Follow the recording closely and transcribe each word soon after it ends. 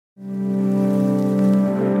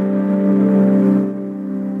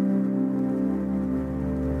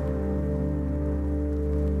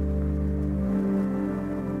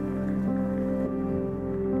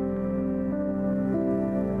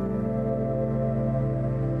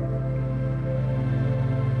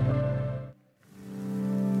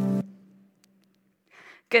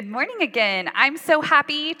Good morning again. I'm so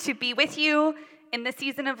happy to be with you in the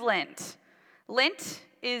season of Lent. Lent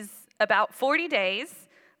is about 40 days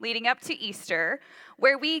leading up to Easter,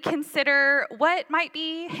 where we consider what might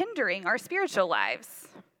be hindering our spiritual lives.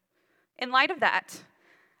 In light of that,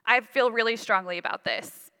 I feel really strongly about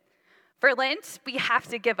this. For Lent, we have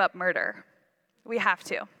to give up murder. We have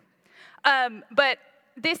to. But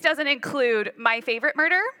this doesn't include my favorite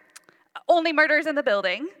murder, Only Murders in the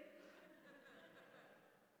Building,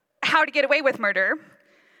 How to Get Away with Murder,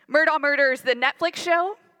 Murdaugh Murders, the Netflix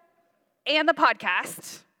show, and the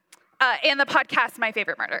podcast, My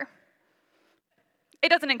Favorite Murder. It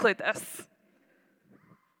doesn't include this.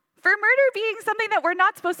 For murder being something that we're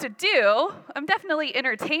not supposed to do, I'm definitely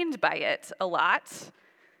entertained by it a lot.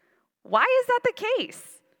 Why is that the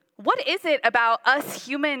case? What is it about us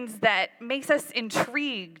humans that makes us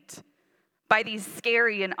intrigued by these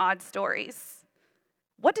scary and odd stories?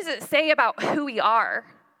 What does it say about who we are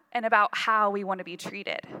and about how we want to be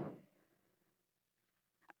treated?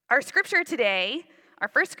 Our scripture today, our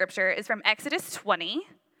first scripture, is from Exodus 20,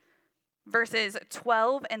 verses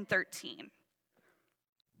 12 and 13.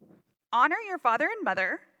 Honor your father and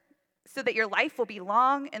mother so that your life will be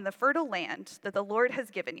long in the fertile land that the Lord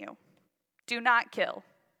has given you. Do not kill.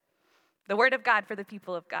 The word of God for the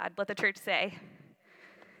people of God. Let the church say.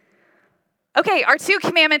 Okay, our two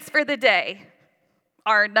commandments for the day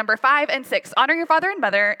are number 5 and 6. Honor your father and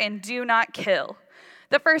mother and do not kill.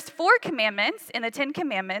 The first 4 commandments in the 10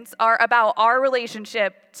 commandments are about our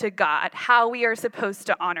relationship to God, how we are supposed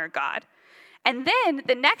to honor God. And then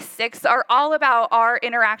the next 6 are all about our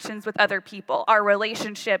interactions with other people, our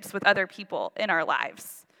relationships with other people in our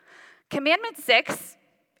lives. Commandment 6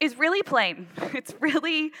 is really plain. It's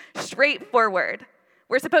really straightforward.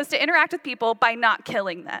 We're supposed to interact with people by not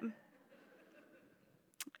killing them.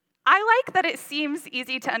 I like that it seems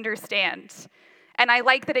easy to understand, and I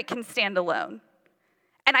like that it can stand alone.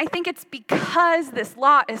 And I think it's because this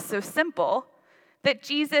law is so simple that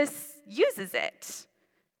Jesus uses it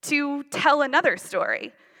to tell another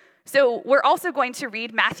story. So we're also going to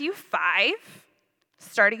read Matthew 5,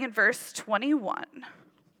 starting in verse 21.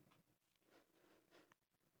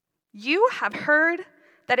 You have heard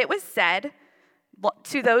that it was said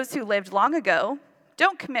to those who lived long ago,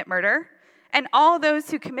 don't commit murder, and all those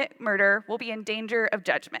who commit murder will be in danger of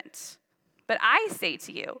judgment. But I say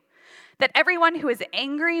to you that everyone who is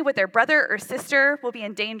angry with their brother or sister will be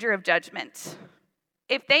in danger of judgment.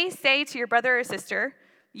 If they say to your brother or sister,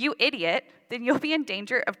 you idiot, then you'll be in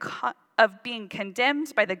danger of being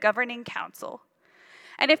condemned by the governing council.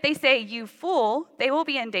 And if they say, you fool, they will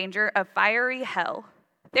be in danger of fiery hell.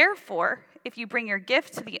 Therefore, if you bring your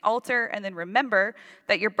gift to the altar and then remember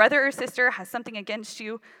that your brother or sister has something against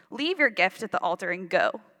you, leave your gift at the altar and go.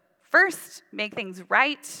 First, make things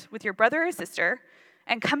right with your brother or sister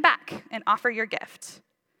and come back and offer your gift.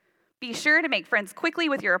 Be sure to make friends quickly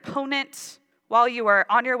with your opponent while you are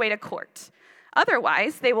on your way to court.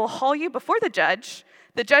 Otherwise, they will haul you before the judge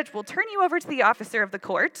will turn you over to the officer of the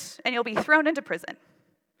court, and you'll be thrown into prison.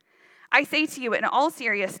 I say to you in all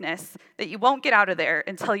seriousness that you won't get out of there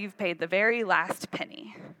until you've paid the very last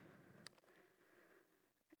penny.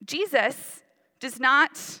 Jesus does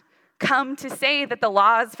not come to say that the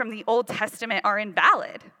laws from the Old Testament are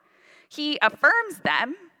invalid. He affirms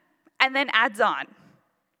them and then adds on.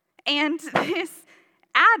 And this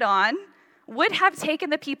add-on would have taken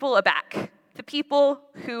the people aback. The people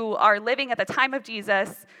who are living at the time of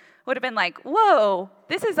Jesus would have been like, whoa,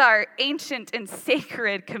 this is our ancient and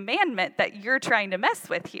sacred commandment that you're trying to mess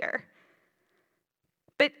with here.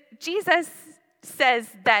 But Jesus says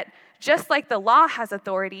that just like the law has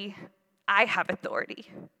authority, I have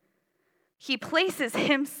authority. He places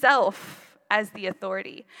himself as the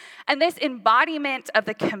authority. And this embodiment of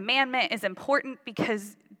the commandment is important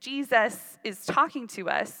because Jesus is talking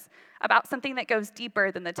to us about something that goes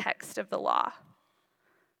deeper than the text of the law.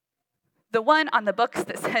 The one on the books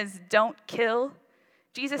that says, don't kill,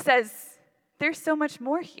 Jesus says, there's so much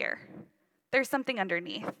more here. There's something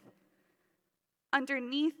underneath.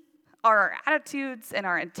 Underneath are our attitudes and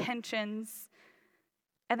our intentions,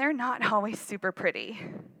 and they're not always super pretty.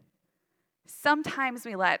 Sometimes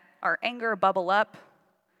we let our anger bubble up.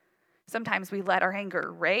 Sometimes we let our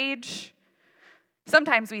anger rage.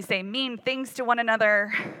 Sometimes we say mean things to one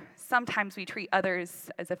another. Sometimes we treat others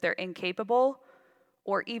as if they're incapable,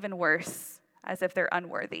 or even worse, as if they're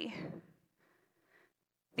unworthy.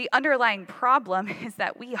 The underlying problem is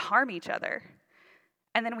that we harm each other,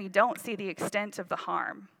 and then we don't see the extent of the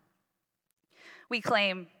harm. We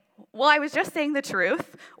claim, well, I was just saying the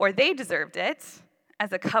truth, or they deserved it,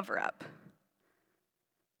 as a cover-up.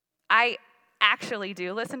 I actually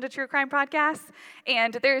do listen to true crime podcasts,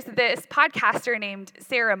 and there's this podcaster named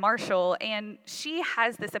Sarah Marshall, and she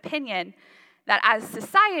has this opinion that as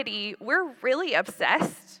society, we're really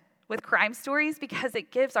obsessed with crime stories because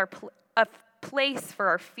it gives a place for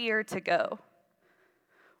our fear to go.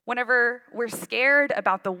 Whenever we're scared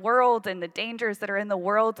about the world and the dangers that are in the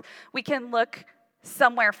world, we can look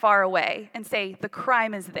somewhere far away and say, the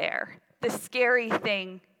crime is there. The scary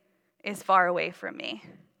thing is far away from me.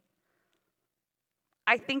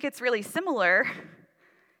 I think it's really similar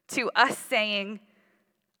to us saying,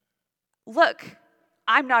 look,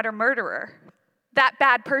 I'm not a murderer. That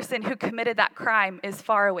bad person who committed that crime is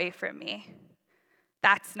far away from me.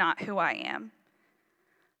 That's not who I am.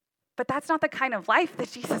 But that's not the kind of life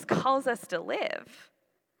that Jesus calls us to live.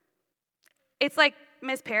 It's like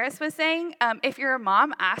Ms. Paris was saying, if your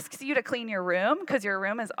mom asks you to clean your room because your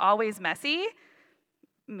room is always messy,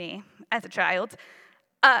 me as a child,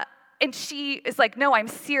 and she is like, no, I'm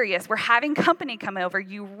serious. We're having company come over.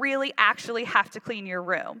 You really actually have to clean your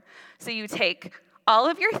room. So you take all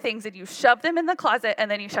of your things and you shove them in the closet and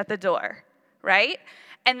then you shut the door, right?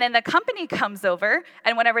 And then the company comes over,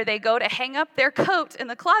 and whenever they go to hang up their coat in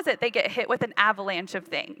the closet, they get hit with an avalanche of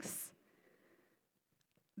things.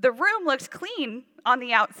 The room looked clean on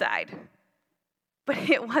the outside, but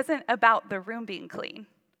it wasn't about the room being clean.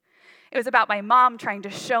 It was about my mom trying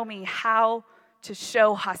to show me how to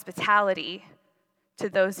show hospitality to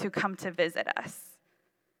those who come to visit us.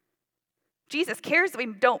 Jesus cares that we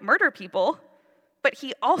don't murder people, but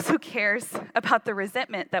he also cares about the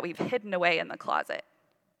resentment that we've hidden away in the closet.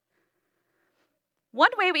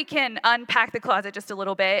 One way we can unpack the closet just a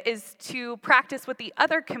little bit is to practice what the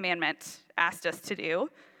other commandment asked us to do,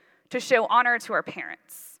 to show honor to our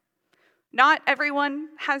parents. Not everyone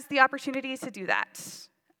has the opportunity to do that.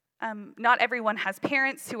 Not everyone has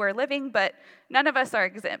parents who are living, but none of us are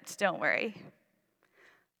exempt, don't worry.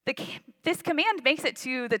 This command makes it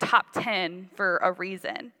to the top 10 for a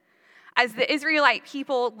reason. As the Israelite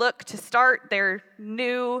people look to start their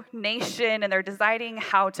new nation and they're deciding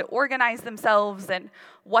how to organize themselves and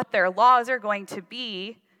what their laws are going to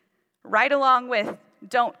be, right along with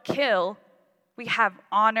don't kill, we have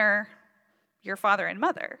honor your father and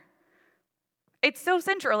mother. It's so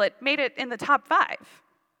central, it made it in the top 5.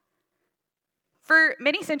 For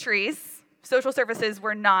many centuries, social services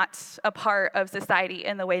were not a part of society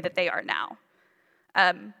in the way that they are now.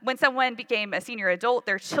 When someone became a senior adult,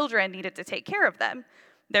 their children needed to take care of them.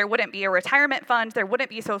 There wouldn't be a retirement fund, there wouldn't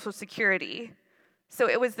be Social Security. So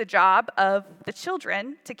it was the job of the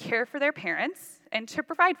children to care for their parents and to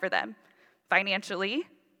provide for them financially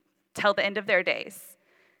till the end of their days.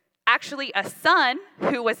 Actually, a son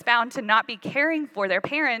who was found to not be caring for their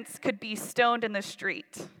parents could be stoned in the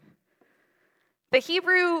street. The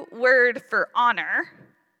Hebrew word for honor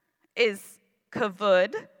is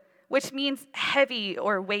kavod, which means heavy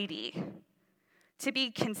or weighty, to be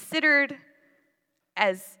considered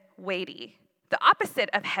as weighty. The opposite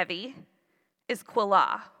of heavy is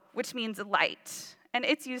quila, which means light, and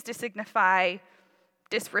it's used to signify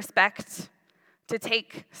disrespect, to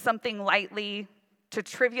take something lightly, to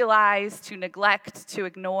trivialize, to neglect, to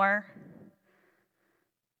ignore.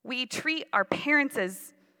 We treat our parents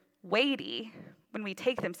as weighty when we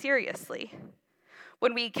take them seriously,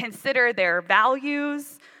 when we consider their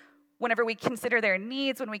values, whenever we consider their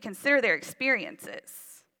needs, when we consider their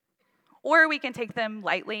experiences. Or we can take them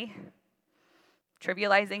lightly,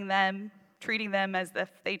 trivializing them, treating them as if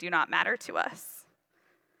they do not matter to us.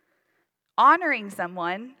 Honoring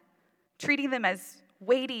someone, treating them as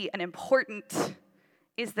weighty and important,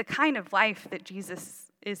 is the kind of life that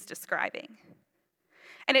Jesus is describing.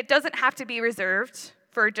 And it doesn't have to be reserved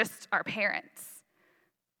for just our parents.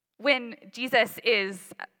 When Jesus is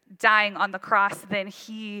dying on the cross, then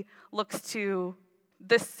he looks to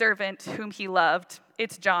the servant whom he loved.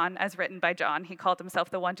 It's John, as written by John. He called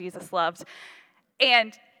himself the one Jesus loved.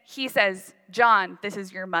 And he says, John, this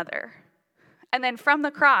is your mother. And then from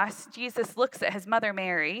the cross, Jesus looks at his mother,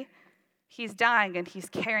 Mary. He's dying and he's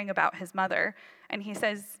caring about his mother. And he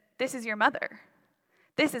says, this is your mother.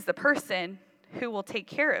 This is the person who will take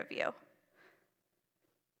care of you.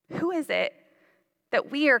 Who is it that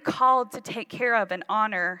we are called to take care of and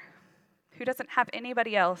honor who doesn't have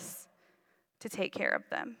anybody else to take care of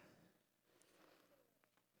them?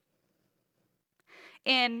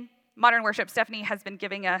 In modern worship, Stephanie has been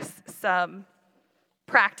giving us some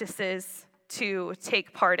practices to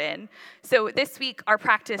take part in. So this week, our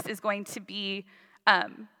practice is going to be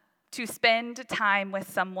to spend time with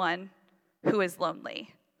someone who is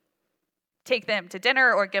lonely. Take them to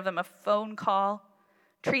dinner or give them a phone call.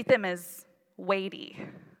 Treat them as weighty,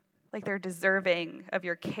 like they're deserving of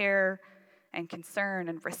your care and concern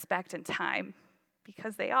and respect and time,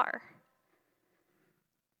 because they are.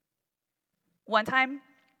 One time,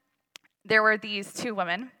 there were these two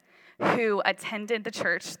women who attended the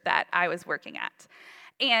church that I was working at.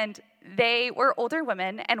 And they were older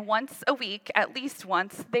women, and once a week, at least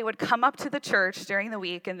once, they would come up to the church during the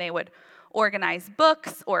week and they would organize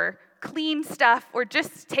books or clean stuff or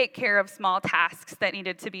just take care of small tasks that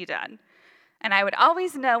needed to be done. And I would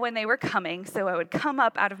always know when they were coming, so I would come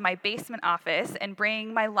up out of my basement office and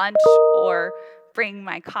bring my lunch or bring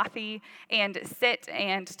my coffee and sit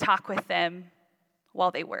and talk with them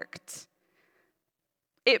while they worked.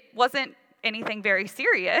 It wasn't anything very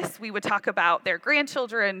serious. We would talk about their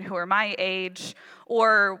grandchildren who are my age,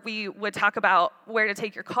 or we would talk about where to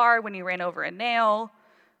take your car when you ran over a nail.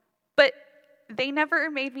 But they never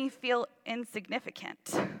made me feel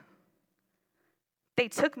insignificant. They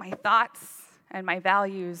took my thoughts and my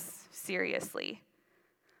values seriously.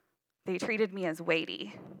 They treated me as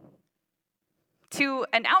weighty. To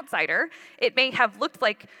an outsider, it may have looked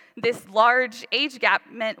like this large age gap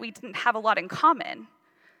meant we didn't have a lot in common.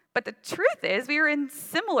 But the truth is, we were in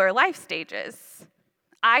similar life stages.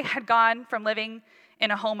 I had gone from living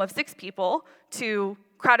in a home of 6 people to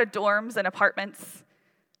crowded dorms and apartments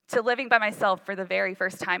to living by myself for the very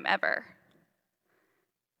first time ever.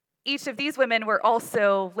 Each of these women were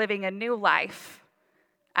also living a new life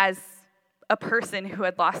as a person who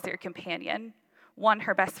had lost their companion, one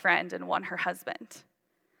her best friend and one her husband.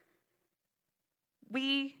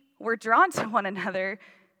 We were drawn to one another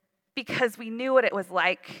because we knew what it was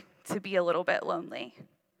like to be a little bit lonely.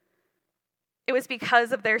 It was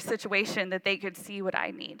because of their situation that they could see what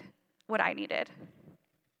I needed.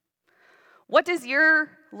 What does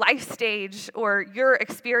your life stage or your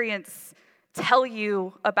experience tell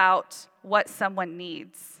you about what someone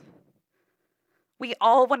needs? We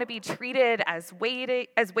all want to be treated as weighty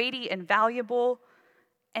and valuable,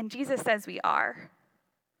 and Jesus says we are.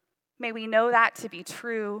 May we know that to be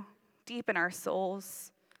true deep in our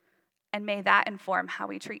souls, and may that inform how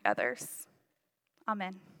we treat others.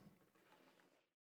 Amen.